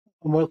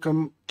and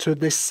welcome to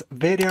this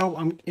video.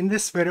 In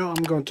this video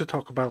I'm going to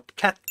talk about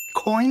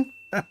CatCoin,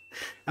 a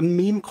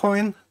meme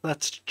coin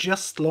that's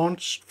just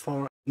launched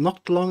for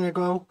not long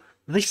ago.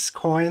 This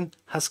coin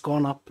has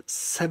gone up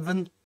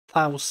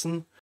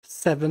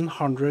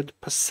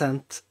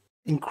 7,700%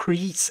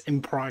 increase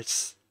in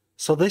price.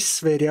 So this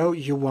video,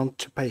 you want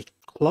to pay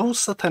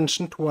close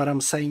attention to what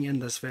I'm saying in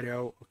this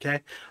video,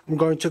 okay? I'm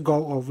going to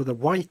go over the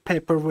white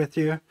paper with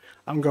you.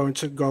 I'm going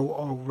to go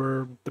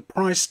over the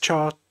price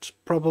chart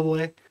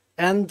probably.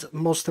 And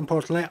most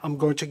importantly, I'm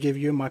going to give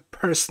you my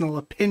personal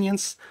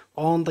opinions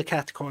on the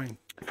CatCoin.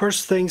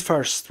 First things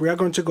first, we are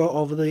going to go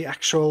over the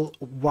actual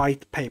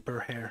white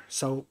paper here.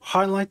 So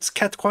highlights: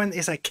 CatCoin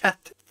is a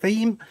cat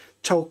theme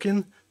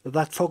token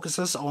that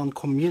focuses on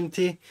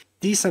community,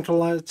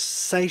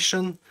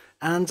 decentralization,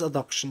 and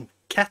adoption.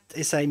 Cat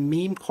is a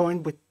meme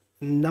coin with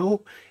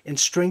no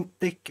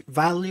intrinsic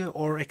value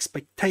or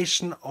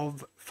expectation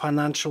of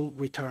financial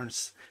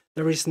returns.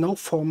 There is no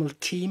formal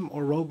team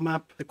or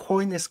roadmap. The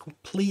coin is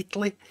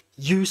completely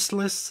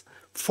useless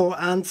for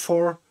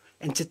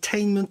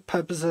entertainment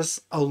purposes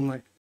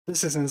only.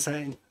 This is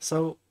insane.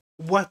 So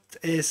what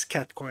is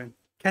CatCoin?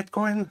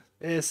 CatCoin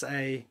is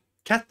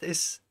cat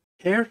is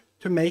here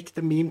to make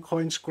the meme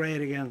coins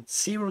great again.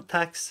 Zero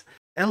tax,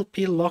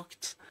 LP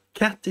locked.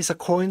 Cat is a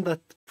coin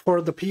that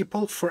for the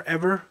people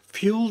forever,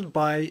 fueled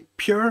by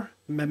pure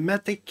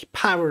memetic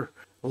power.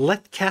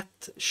 Let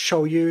Cat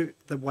show you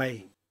the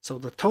way. So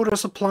the total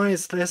supply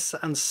is this,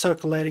 and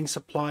circulating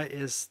supply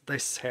is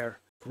this here.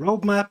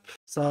 Roadmap.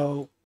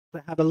 So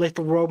they have a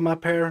little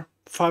roadmap here.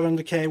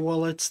 500k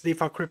wallets,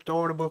 DeFi crypto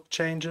order book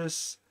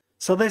changes.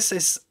 So this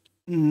is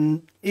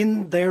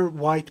in their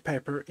white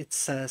paper. It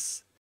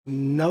says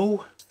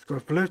no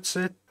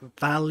𝐓𝐈𝐌𝐄𝐻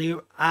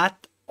value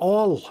at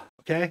all.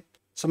 Okay.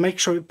 So make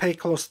sure you pay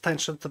close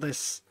attention to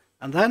this.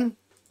 And then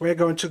we're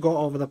going to go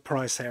over the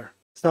price here.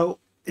 So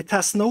it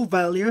has no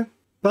value,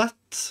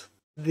 but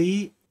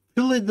the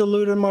fully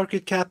diluted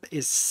market cap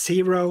is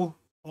 0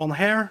 on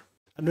here.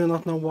 I do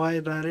not know why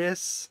that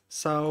is.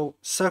 So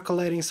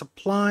circulating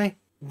supply,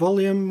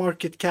 volume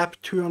market cap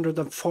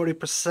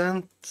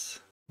 240%.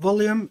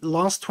 Volume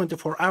last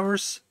 24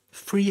 hours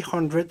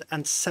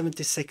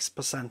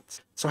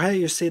 376%. So here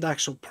you see the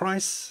actual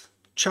price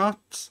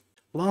chart.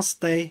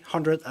 Last day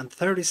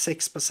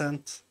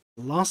 136%,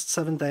 last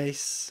 7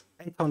 days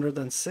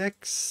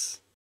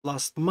 806,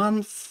 last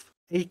month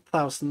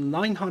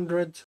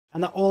 8,900,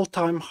 and an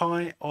all-time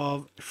high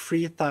of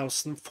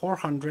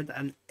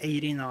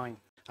 3,489.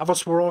 I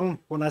was wrong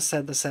when I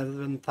said the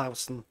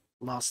 7,000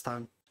 last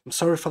time. I'm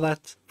sorry for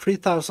that.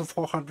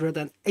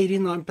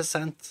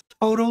 3,489%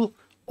 total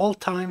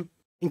all-time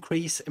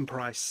increase in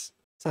price.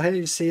 So here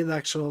you see the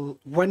actual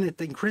when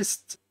it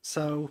increased.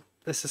 So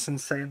this is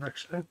insane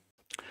actually.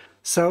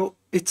 So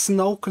it's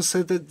no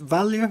considered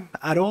value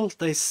at all,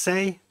 they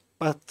say,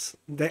 but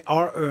they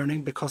are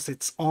earning because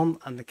it's on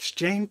an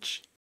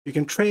exchange. You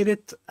can trade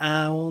it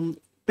on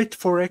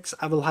Bitforex.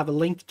 I will have a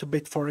link to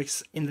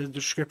Bitforex in the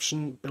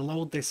description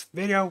below this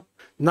video.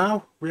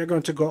 Now we are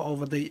going to go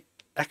over the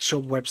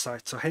actual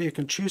website. So here you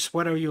can choose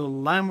whatever your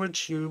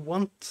language you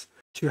want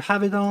to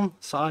have it on.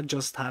 So I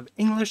just have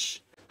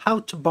English.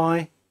 How to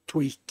buy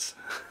tweet.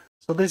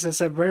 So this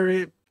is a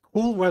very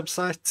cool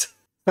website.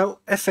 So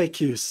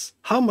FAQs,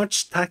 how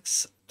much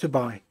tax to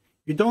buy?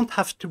 You don't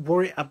have to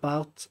worry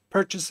about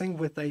purchasing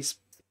with a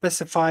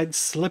specified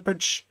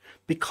slippage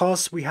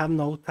because we have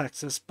no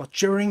taxes, but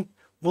during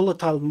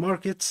volatile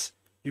markets,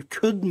 you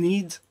could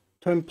need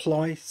to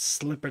employ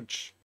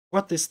slippage.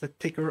 What is the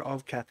ticker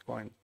of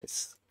CatCoin?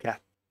 It's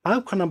Cat.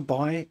 How can I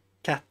buy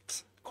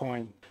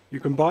CatCoin? You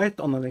can buy it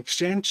on an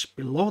exchange.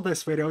 Below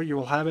this video, you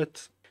will have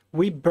it.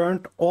 We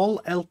burnt all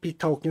LP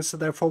tokens, so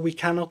therefore we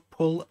cannot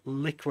pull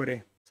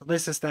liquidity. So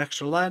this is the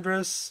actual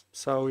address,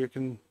 so you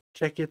can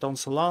check it on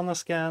Solana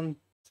scan,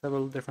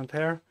 several different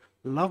here.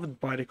 Loved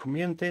by the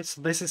community.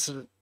 So this is,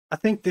 I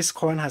think this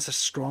coin has a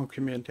strong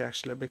community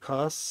actually,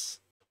 because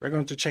we're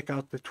going to check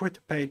out the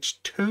Twitter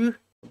page too.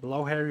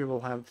 Below here you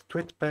will have the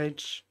Twitter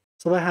page.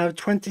 So they have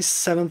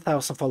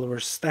 27,000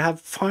 followers. They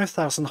have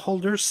 5,000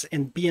 holders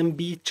in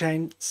BNB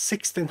chain,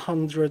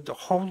 1,600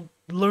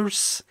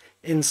 hodlers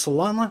in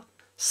Solana,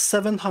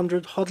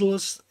 700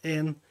 hodlers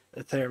in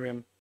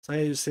Ethereum. So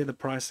here you see the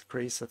price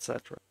increase,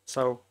 etc.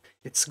 So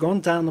it's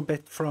gone down a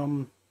bit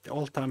from the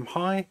all-time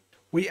high.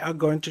 We are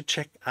going to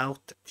check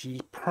out the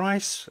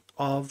price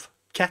of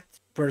CAT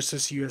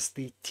versus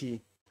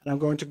USDT. And I'm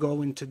going to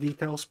go into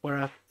details where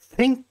I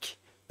think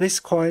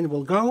this coin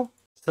will go.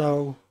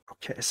 So,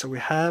 okay, so we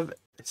have,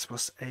 this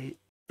was a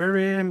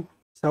very,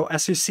 so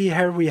as you see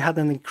here, we had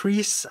an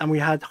increase and we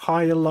had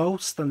higher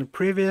lows than the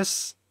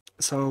previous.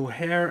 So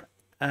here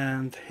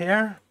and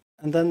here,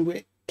 and then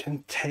we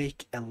can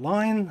take a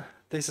line.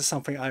 This is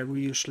something I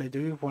usually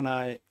do when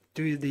I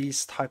do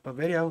these type of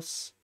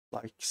videos,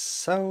 like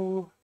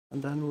so.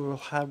 And then we will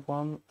have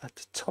one at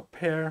the top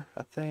here,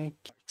 I think,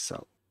 like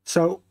so.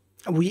 So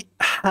we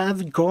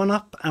have gone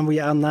up and we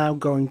are now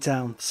going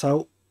down.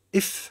 So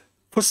if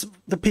for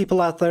the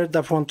people out there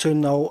that want to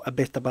know a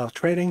bit about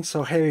trading,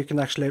 so here you can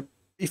actually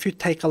if you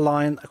take a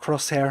line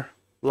across here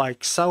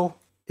like so,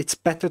 it's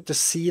better to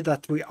see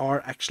that we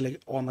are actually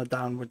on a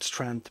downwards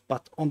trend,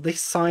 but on this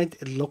side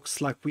it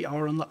looks like we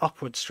are on the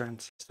upwards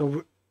trend.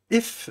 So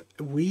if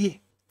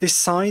we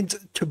decide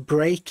to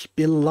break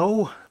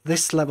below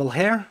this level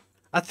here,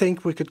 I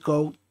think we could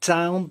go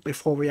down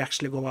before we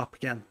actually go up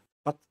again.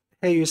 But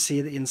here you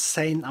see the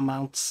insane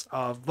amounts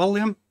of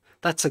volume.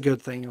 That's a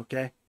good thing,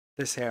 okay?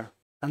 This here.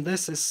 And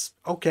this is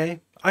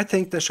okay. I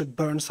think they should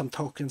burn some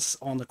tokens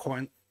on the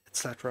coin,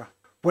 etc.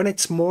 When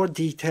it's more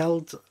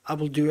detailed, I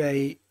will do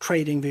a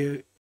trading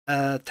view,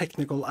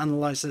 technical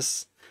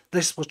analysis.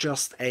 This was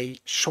just a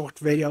short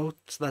video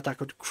that I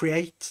could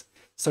create,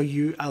 so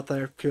you out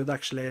there could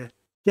actually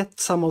get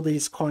some of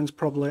these coins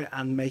probably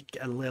and make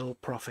a little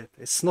profit.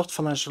 It's not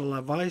financial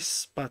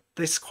advice, but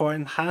this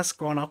coin has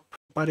gone up,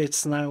 but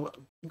it's now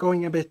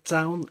going a bit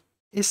down.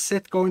 Is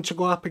it going to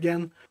go up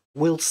again?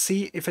 We'll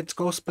see. If it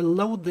goes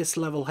below this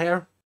level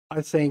here,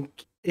 I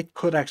think it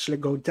could actually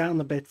go down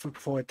a bit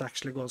before it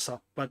actually goes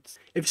up. But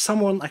if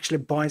someone actually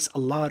buys a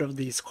lot of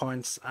these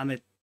coins,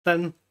 and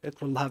then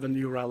it will have a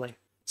new rally.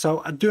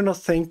 So I do not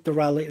think the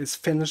rally is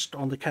finished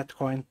on the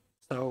CatCoin.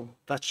 So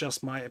that's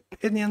just my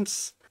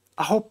opinions.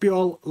 I hope you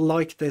all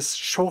like this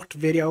short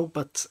video,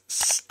 but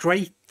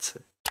straight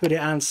to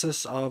the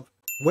answers of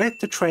where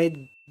to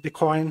trade the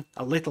coin,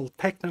 a little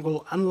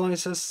technical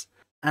analysis,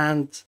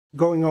 and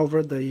going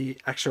over the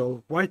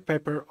actual white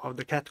paper of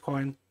the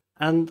CatCoin.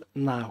 And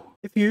now,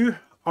 if you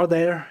are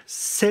there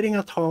sitting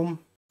at home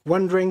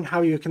wondering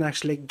how you can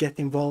actually get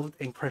involved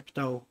in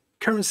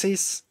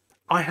cryptocurrencies,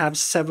 I have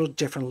several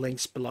different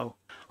links below.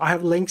 I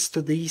have links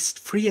to these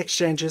free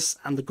exchanges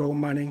and the Go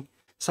mining.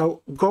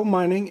 So Go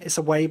mining is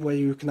a way where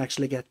you can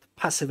actually get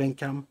passive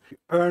income. You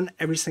earn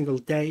every single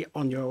day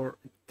on your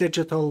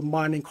digital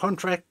mining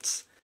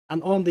contracts,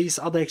 and on these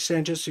other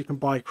exchanges you can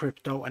buy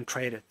crypto and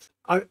trade it.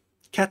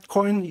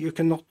 CatCoin, you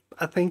cannot,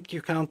 I think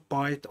you can't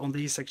buy it on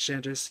these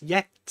exchanges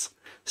yet.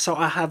 So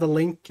I have a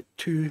link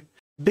to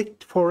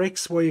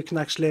𝐵𝑇forex where you can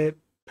actually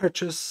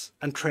purchase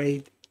and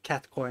trade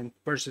CatCoin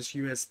versus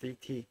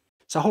USDT.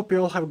 So I hope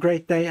you all have a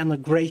great day and a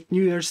great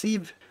New Year's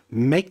Eve.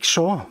 Make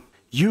sure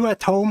you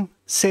at home,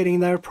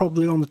 sitting there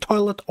probably on the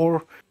toilet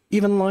or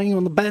even lying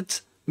on the bed,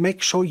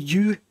 make sure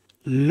you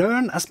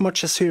learn as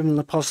much as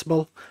humanly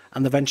possible,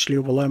 and eventually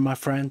you will learn, my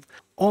friend.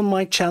 On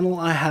my channel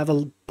I have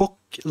a book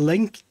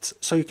linked,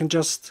 so you can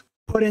just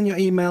put in your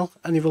email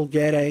and you will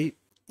get a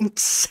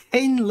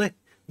insanely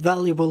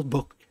valuable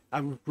book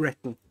I've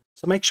written.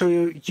 So make sure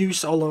you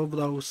use all of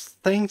those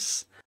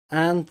things,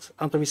 and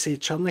until we see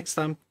each other next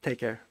time, take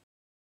care.